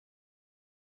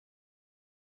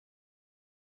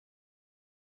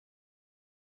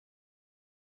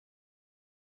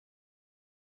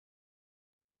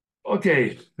Ok,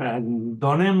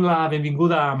 donem la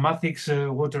benvinguda a Matthijs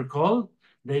Wouter Knol,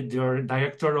 the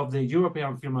director of the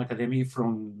European Film Academy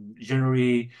from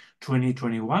January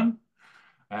 2021.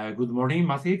 Good morning,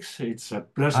 Matthijs. It's a Hi,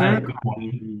 pleasure good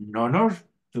morning. and an honor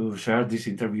to share this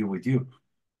interview with you.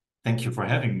 Thank you for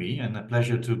having me, and a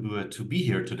pleasure to be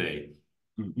here today.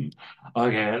 Mhm.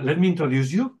 Okay, let me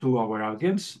introduce you to our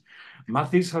audience.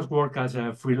 Matthijs has worked as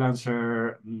a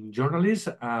freelancer journalist,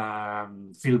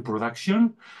 film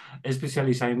production,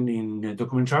 specializing in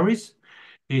documentaries.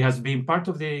 He has been part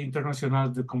of the International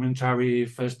Documentary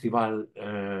Festival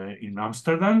in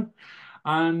Amsterdam,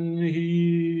 and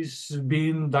he's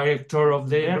been director of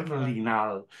the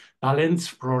Berlinale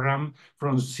Talents Program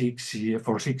for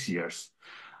 6 years.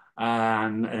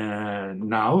 And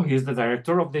now he's the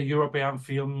director of the European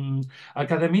Film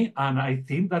Academy, and I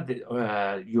think that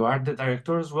you are the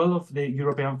director as well of the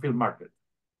European Film Market,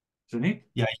 isn't it?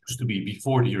 Yeah, I used to be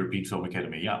before the European Film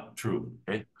Academy. Yeah, true.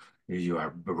 Okay. You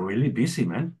are really busy,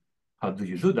 man. How do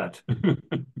you do that?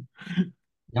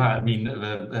 Yeah, I mean,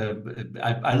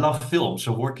 I love film,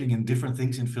 so working in different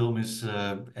things in film has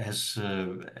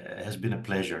been a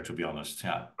pleasure, to be honest.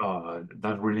 Yeah. Oh,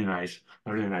 that's really nice.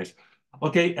 Really nice.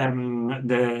 Okay,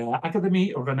 the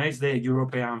Academy organized the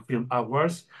European Film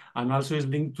Awards and also is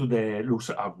linked to the Lux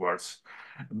Awards.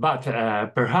 But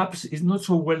perhaps it's not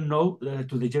so well known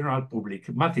to the general public.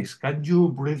 Matthijs, can you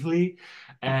briefly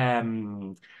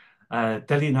telling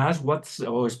us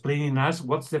or explaining us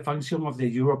what's the function of the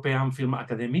European Film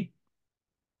Academy?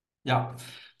 Yeah.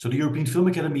 So the European Film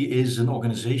Academy is an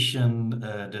organization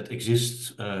that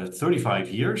exists 35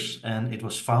 years, and it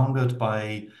was founded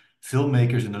by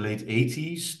filmmakers in the late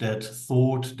 80s that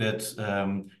thought that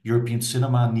European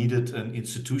cinema needed an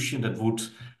institution that would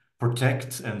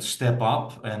protect and step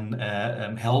up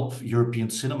and help European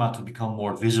cinema to become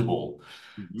more visible.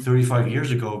 Mhm. 35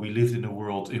 years ago, we lived in a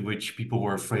world in which people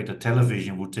were afraid that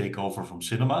television would take over from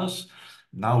cinemas.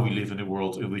 Now we live in a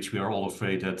world in which we are all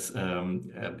afraid that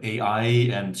AI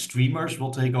and streamers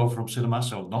will take over from cinema.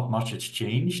 So not much has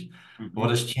changed. What Mhm.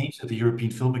 has changed is that the European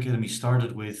Film Academy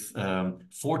started with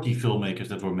 40 filmmakers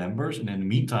that were members. And in the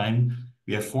meantime,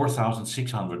 we have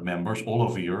 4,600 members all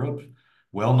over Europe,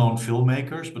 well-known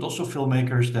filmmakers, but also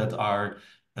filmmakers that are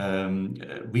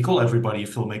we call everybody a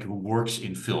filmmaker who works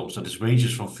in film. So this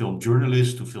ranges from film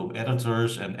journalists to film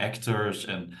editors and actors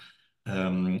and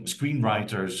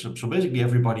screenwriters. So basically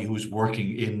everybody who is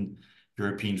working in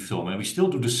European film. And we still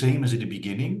do the same as in the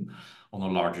beginning on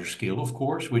a larger scale, of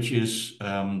course, which is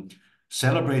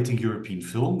celebrating European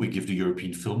film. We give the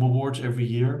European Film Awards every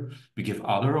year. We give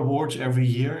other awards every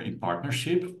year in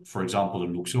partnership, for example,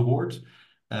 the Lux Award.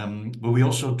 But we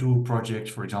also do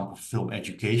projects, for example, film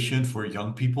education for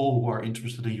young people who are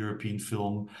interested in European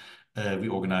film. We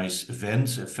organize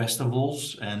events and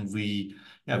festivals, and we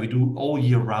do all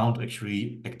year round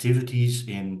actually activities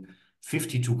in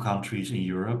 52 countries in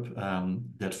Europe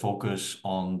that focus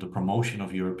on the promotion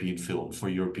of European film for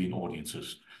European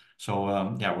audiences. So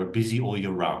we're busy all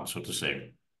year round, so to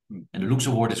say. And the Lux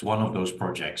Award is one of those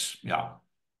projects. Yeah.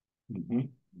 Mhm.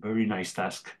 Very nice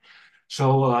task.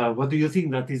 So, what do you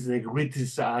think that is the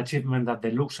greatest achievement that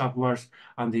the Lux Awards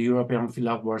and the European Film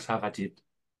Awards have achieved?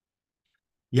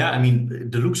 Yeah, I mean,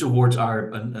 the Lux Awards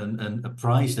are a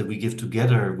prize that we give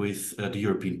together with the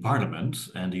European Parliament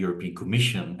and the European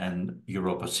Commission and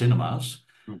Europa Cinemas.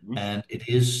 Mhm. And it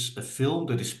is a film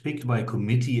that is picked by a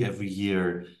committee every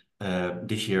year.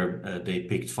 This year, they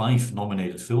picked 5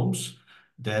 nominated films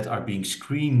that are being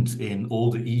screened in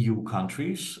all the EU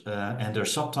countries, and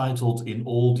they're subtitled in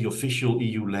all the official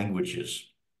EU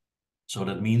languages. So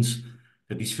that means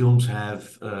that these films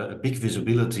have a big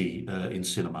visibility in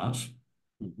cinemas.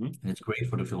 Mhm. And it's great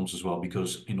for the films as well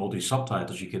because in all these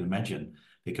subtitles, you can imagine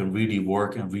they can really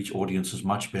work and reach audiences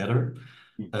much better.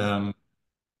 Mhm. Um,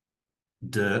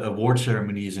 the award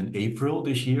ceremony is in April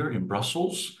this year in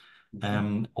Brussels.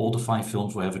 Mhm. All the 5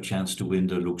 films will have a chance to win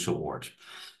the Lux Award.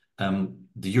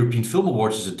 The European Film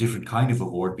Awards is a different kind of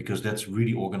award because that's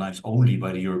really organized only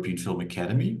by the European Film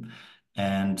Academy.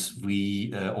 And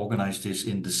we organize this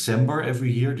in December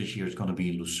every year. This year it's going to be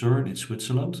in Lucerne in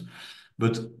Switzerland.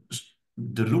 But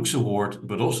the Lux Award,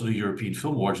 but also the European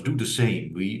Film Awards do the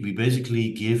same. We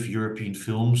basically give European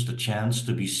films the chance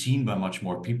to be seen by much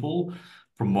more people,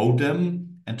 promote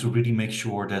them, and to really make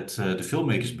sure that the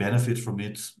filmmakers benefit from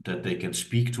it, that they can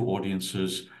speak to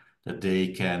audiences, that they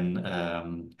can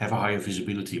have a higher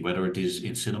visibility, whether it is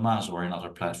in cinemas or in other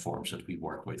platforms that we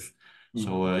work with.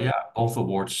 So both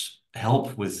awards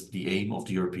help with the aim of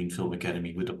the European Film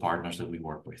Academy with the partners that we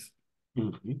work with.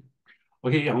 Mhm.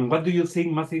 Okay, and what do you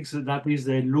think, Matthijs, that is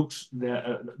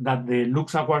that the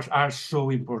Lux Awards are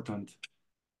so important?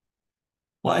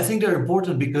 Well, I think they're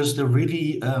important because they're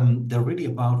really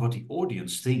about what the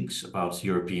audience thinks about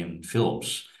European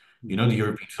films. You know, the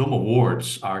European Film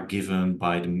Awards are given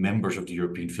by the members of the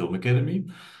European Film Academy.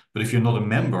 But if you're not a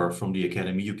member from the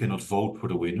Academy, you cannot vote for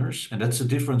the winners. And that's the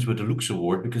difference with the Lux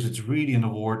Award because it's really an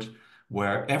award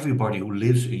where everybody who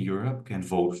lives in Europe can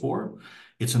vote for.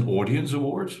 It's an audience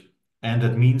award. And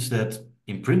that means that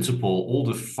in principle, all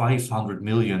the 500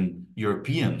 million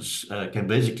Europeans can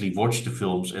basically watch the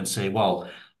films and say, well,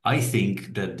 I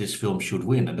think that this film should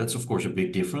win. And that's, of course, a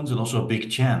big difference and also a big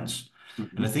chance.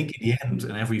 And I think in the end,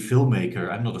 and every filmmaker,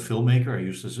 I'm not a filmmaker, I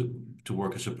used to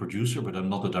work as a producer, but I'm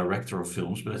not a director of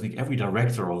films. But I think every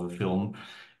director of a film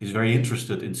is very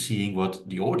interested in seeing what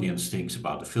the audience thinks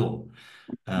about the film.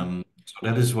 So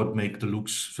that is what makes the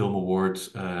Lux Film Award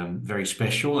very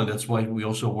special. And that's why we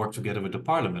also work together with the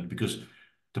Parliament, because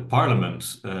the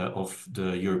Parliament of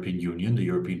the European Union, the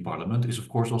European Parliament, is of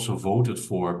course also voted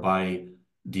for by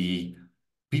the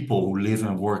people who live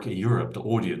and work in Europe, the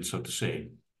audience, so to say.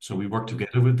 So we work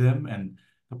together with them, and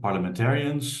the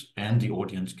parliamentarians and the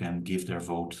audience can give their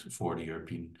vote for the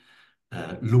European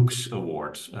Lux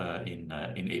Award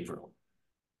in April.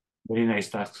 Very nice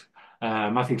task.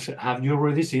 Matthijs, have you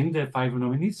already seen the 5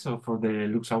 nominees for the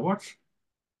Lux Awards?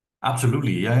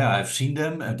 Absolutely, yeah, I've seen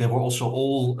them. They were also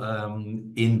all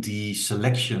in the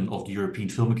selection of the European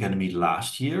Film Academy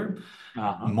last year.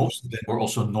 Most of them were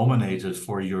also nominated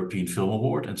for a European Film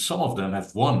Award, and some of them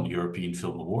have won European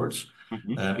Film Awards.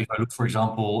 If I look, for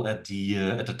example, at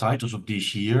the titles of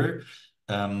this year,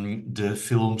 the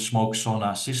film Smoke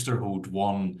Sauna Sisterhood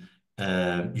won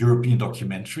European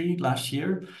documentary last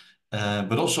year.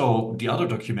 But also the other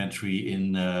documentary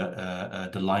in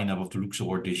the lineup of the Lux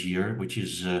Award this year, which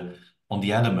is On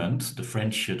the Adamant, the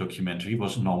French documentary,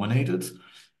 was nominated.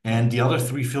 And the other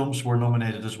three films were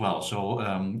nominated as well. So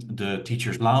The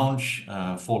Teacher's Lounge,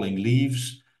 Falling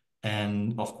Leaves,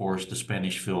 and of course the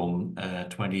Spanish film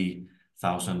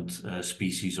 20,000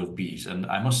 Species of Bees. And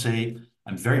I must say,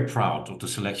 I'm very proud of the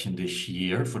selection this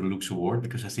year for the Lux Award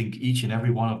because I think each and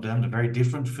every one of them, they're very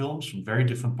different films from very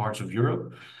different parts of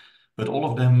Europe. But all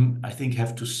of them, I think,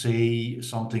 have to say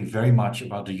something very much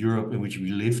about the Europe in which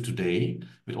we live today,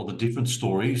 with all the different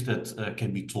stories that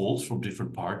can be told from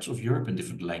different parts of Europe and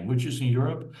different languages in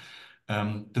Europe.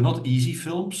 They're not easy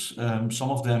films.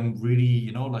 Some of them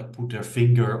really, like put their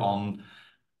finger on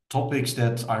topics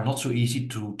that are not so easy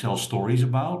to tell stories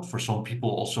about. For some people,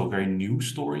 also very new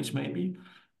stories, maybe.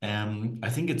 I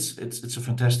think it's a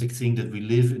fantastic thing that we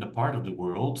live in a part of the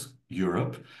world,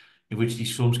 Europe, in which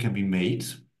these films can be made.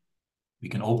 We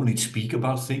can openly speak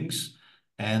about things,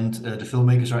 and the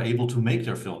filmmakers are able to make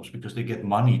their films because they get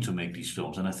money to make these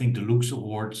films. And I think the Lux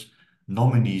Awards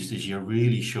nominees this year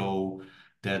really show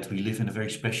that we live in a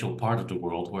very special part of the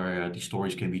world where these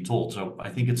stories can be told. So I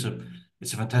think it's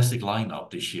a fantastic lineup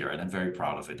this year, and I'm very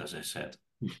proud of it, as I said.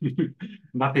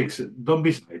 Matthijs, don't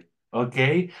be shy.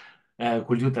 Okay.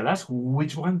 Could you tell us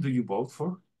which one do you vote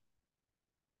for?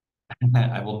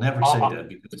 I will never say that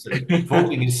because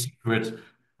voting is secret.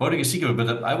 Voting is secret,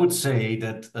 but I would say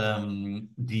that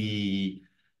the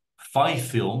 5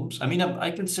 films, I mean, I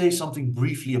can say something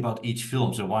briefly about each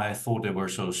film and why I thought they were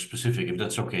so specific, if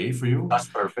that's okay for you. That's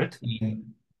perfect.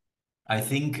 I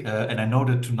think, and I know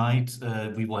that tonight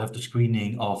we will have the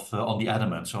screening of On the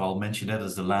Adamant, so I'll mention that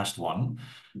as the last one.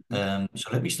 So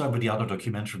let me start with the other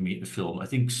documentary film. I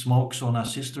think Smoke Sauna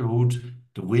Sisterhood,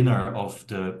 the winner of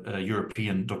the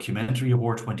European Documentary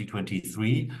Award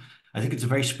 2023. I think it's a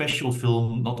very special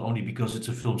film, not only because it's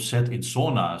a film set in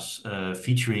saunas,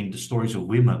 featuring the stories of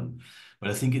women, but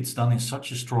I think it's done in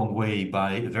such a strong way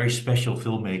by a very special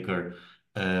filmmaker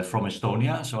from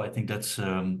Estonia. So I think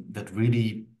that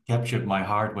really captured my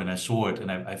heart when I saw it, and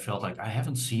I felt like I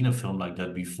haven't seen a film like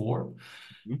that before.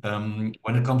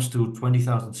 When it comes to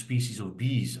 20,000 Species of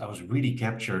Bees, I was really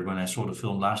captured when I saw the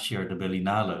film last year at the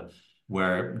Berlinale,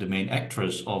 where the main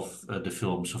actress of the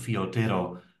film, Sofia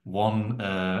Otero, won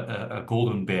a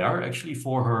golden bear actually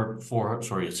for her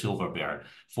sorry, a silver bear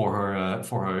for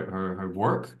her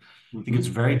work. I think it's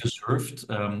very deserved.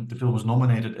 The film was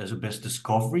nominated as a Best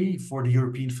Discovery for the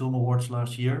European Film Awards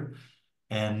last year.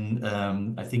 And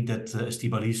I think that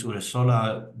Estibaliz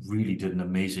Urresola really did an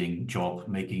amazing job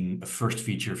making a first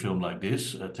feature film like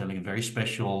this, telling a very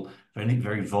special,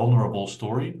 very vulnerable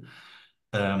story.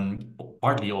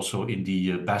 Partly also in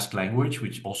the Basque language,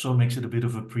 which also makes it a bit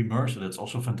of a premiere, so that's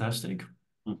also fantastic.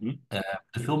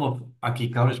 The film of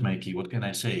Aki Kaurismäki, what can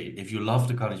I say? If you love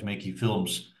the Kaurismäki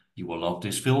films, you will love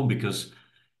this film because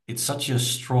it's such a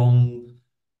strong,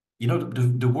 you know,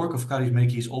 the work of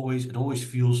Kaurismäki is always, it always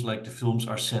feels like the films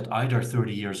are set either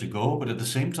 30 years ago, but at the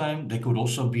same time, they could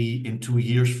also be in 2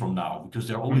 years from now, because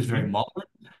they're always very modern.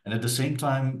 And at the same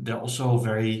time, they're also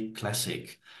very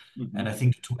classic. And I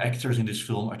think the two actors in this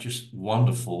film are just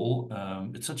wonderful.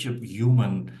 It's such a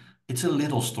human, it's a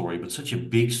little story, but such a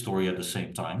big story at the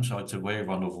same time. So it's a very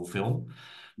wonderful film.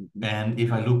 And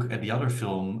if I look at the other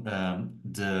film,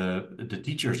 the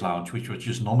Teacher's Lounge, which was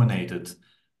just nominated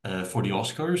for the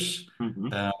Oscars,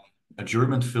 a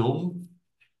German film,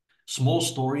 small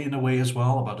story in a way as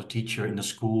well, about a teacher in the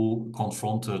school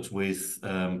confronted with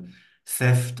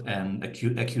theft and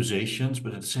accusations,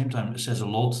 but at the same time, it says a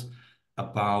lot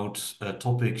about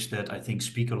topics that I think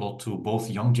speak a lot to both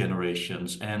young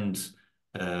generations and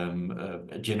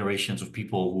generations of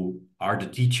people who are the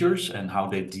teachers and how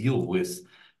they deal with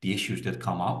the issues that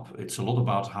come up. It's a lot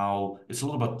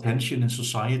about tension in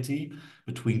society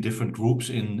between different groups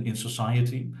in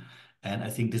society. And I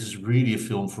think this is really a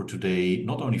film for today,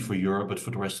 not only for Europe, but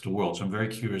for the rest of the world. So I'm very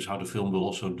curious how the film will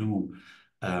also do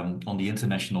on the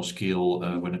international scale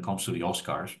when it comes to the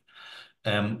Oscars.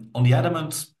 On the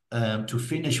Adamant, to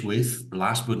finish with,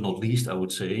 last but not least, I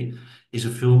would say, is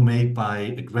a film made by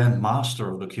a grand master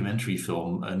of documentary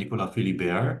film, Nicolas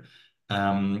Philibert,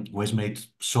 who has made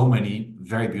so many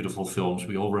very beautiful films.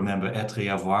 We all remember Être et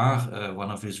Avoir,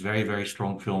 one of his very, very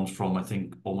strong films from, I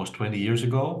think, almost 20 years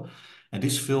ago. And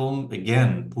this film,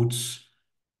 again, puts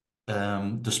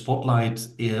the spotlight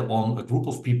on a group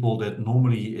of people that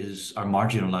normally are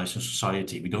marginalized in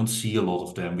society. We don't see a lot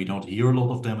of them. We don't hear a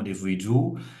lot of them. And if we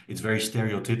do, it's very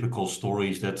stereotypical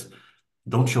stories that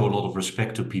don't show a lot of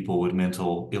respect to people with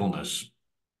mental illness.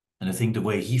 And I think the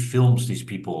way he films these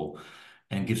people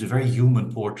and gives a very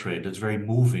human portrait that's very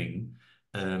moving.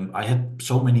 I had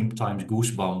so many times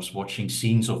goosebumps watching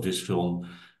scenes of this film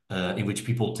in which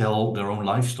people tell their own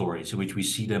life stories, in which we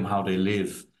see them, how they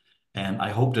live. And I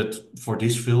hope that for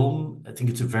this film, I think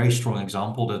it's a very strong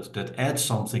example that adds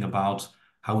something about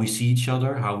how we see each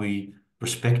other, how we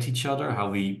respect each other, how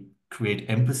we create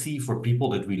empathy for people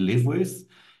that we live with,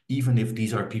 even if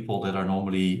these are people that are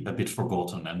normally a bit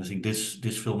forgotten. And I think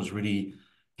this film is really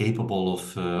capable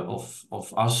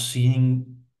of us seeing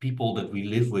people that we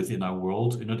live with in our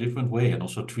world in a different way and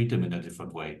also treat them in a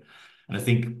different way. And I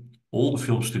think all the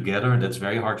films together, and that's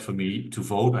very hard for me to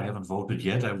vote. I haven't voted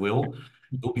yet. I will.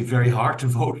 It will be very hard to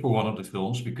vote for one of the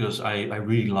films because I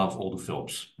really love all the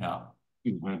films. Yeah.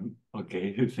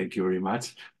 Okay, thank you very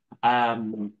much.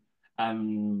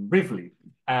 Briefly,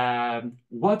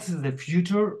 what's the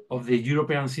future of the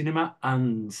European cinema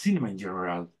and cinema in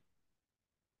general?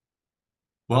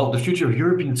 Well, the future of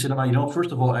European cinema, you know,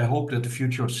 first of all, I hope that the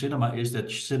future of cinema is that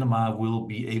cinema will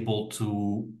be able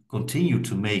to continue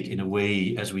to make in a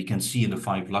way, as we can see in the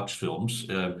 5 Lux films,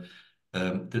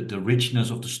 the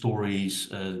richness of the stories,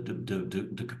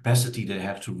 the capacity they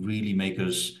have to really make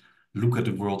us look at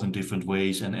the world in different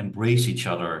ways and embrace each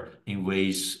other in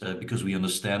ways because we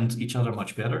understand each other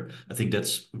much better. I think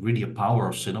that's really a power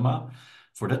of cinema.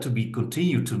 For that to be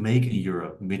continued to make in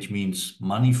Europe, which means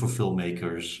money for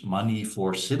filmmakers, money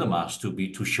for cinemas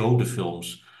to show the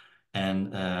films,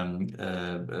 and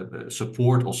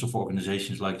support also for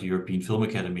organizations like the European Film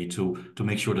Academy to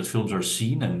make sure that films are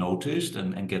seen and noticed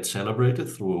and get celebrated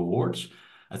through awards.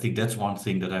 I think that's one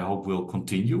thing that I hope will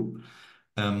continue.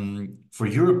 For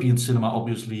European cinema,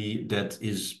 obviously, that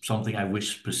is something I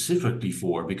wish specifically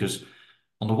for, because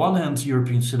on the one hand,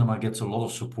 European cinema gets a lot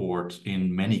of support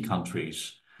in many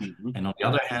countries. And on the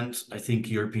other hand, I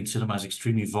think European cinema is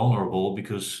extremely vulnerable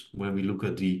because when we look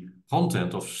at the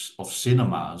content of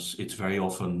cinemas, it's very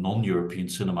often non-European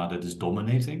cinema that is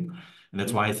dominating. And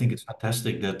that's why I think it's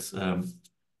fantastic that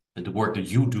the work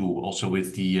that you do also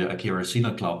with the Akira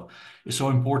Cine Club is so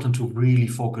important to really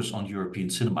focus on European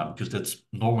cinema, because that's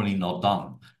normally not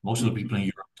done. Most of the people in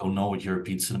Europe don't know what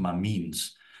European cinema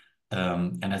means.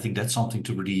 And I think that's something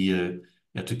to really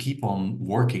to keep on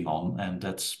working on. And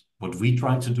that's what we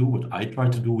try to do, what I try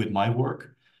to do with my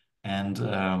work. And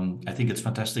I think it's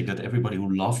fantastic that everybody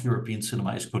who loves European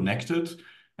cinema is connected,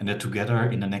 and that together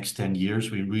in the next 10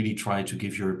 years, we really try to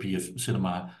give European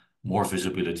cinema more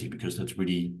visibility, because that's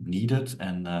really needed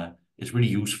and it's really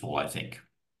useful, I think.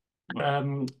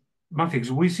 Matthijs,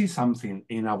 we see something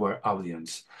in our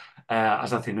audience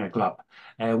as a Cine Club.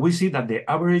 We see that the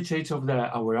average age of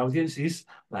our audience is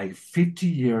like 50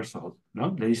 years old.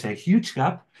 No? There is a huge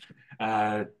gap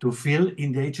to fill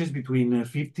in the ages between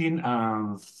 15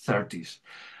 and 30s.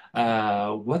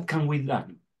 What can we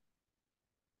do?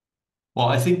 Well,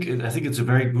 I think it's a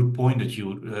very good point that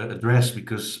you address,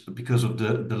 because of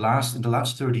in the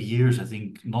last 30 years, I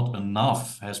think not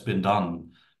enough has been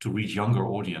done reach younger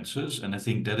audiences. And I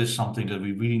think that is something that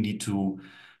we really need to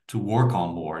work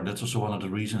on more. And that's also one of the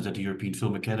reasons that the European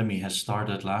Film Academy has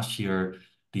started last year,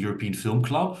 the European Film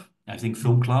Club. I think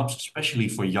film clubs, especially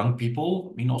for young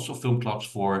people, I mean, also film clubs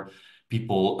for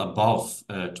people above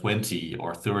 20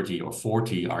 or 30 or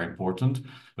 40 are important.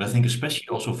 But I think especially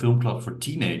also film clubs for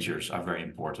teenagers are very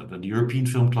important. And the European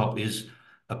Film Club is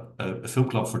a film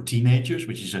club for teenagers,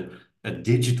 which is a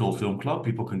digital film club.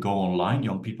 People can go online,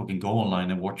 young people can go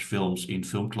online and watch films in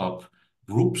film club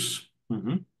groups.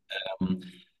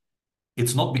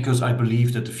 It's not because I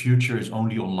believe that the future is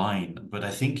only online, but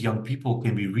I think young people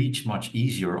can be reached much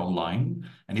easier online.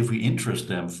 And if we interest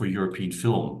them for European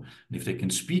film, and if they can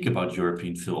speak about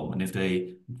European film, and if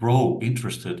they grow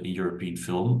interested in European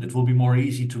film, it will be more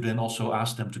easy to then also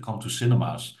ask them to come to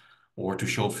cinemas or to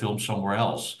show films somewhere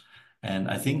else. And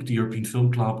I think the European Film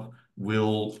Club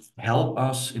will help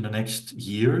us in the next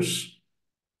years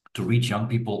to reach young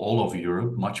people all over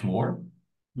Europe much more.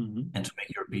 And to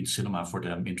make European cinema for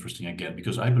them interesting again.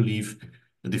 Because I believe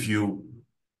that if you,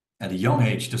 at a young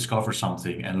age, discover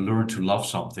something and learn to love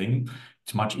something,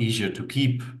 it's much easier to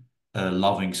keep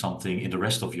loving something in the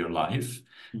rest of your life.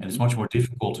 And it's much more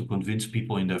difficult to convince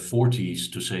people in their 40s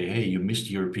to say, hey, you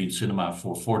missed European cinema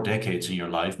for 4 decades in your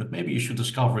life, but maybe you should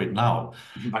discover it now.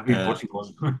 I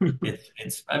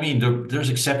mean, there's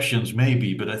exceptions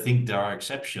maybe, but I think there are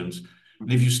exceptions.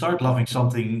 And if you start loving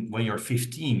something when you're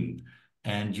 15,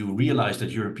 and you realize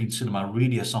that European cinema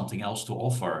really has something else to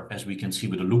offer, as we can see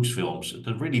with the Lux films.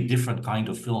 They're really different kind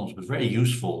of films, but very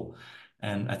useful.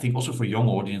 And I think also for young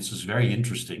audiences, very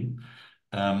interesting.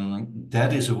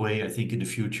 That is a way, I think, in the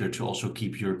future to also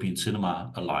keep European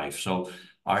cinema alive. So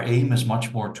our aim is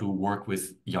much more to work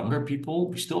with younger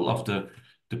people. We still love the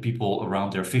people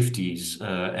around their 50s,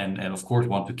 and of course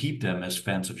want to keep them as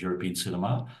fans of European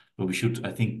cinema. But we should,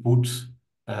 I think, put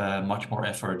much more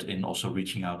effort in also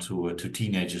reaching out to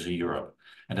teenagers in Europe.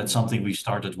 And that's something we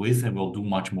started with and will do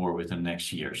much more with in the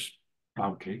next years.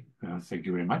 Okay, thank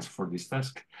you very much for this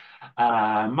task.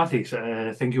 Matthijs,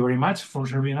 thank you very much for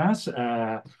serving us.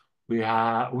 We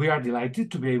are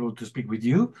delighted to be able to speak with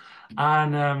you.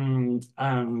 And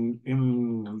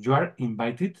you are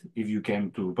invited, if you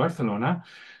came to Barcelona,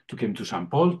 to come to St.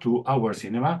 Paul, to our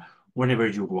cinema, whenever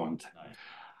you want.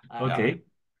 Okay,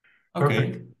 yeah. Okay.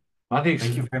 Perfect. Matthijs.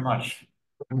 Thank you very much.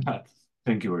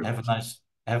 Thank you very much.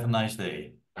 Have a nice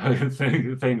day.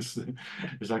 Thanks.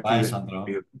 Exactly. Bye, Sandro.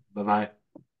 Bye-bye.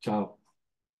 Ciao.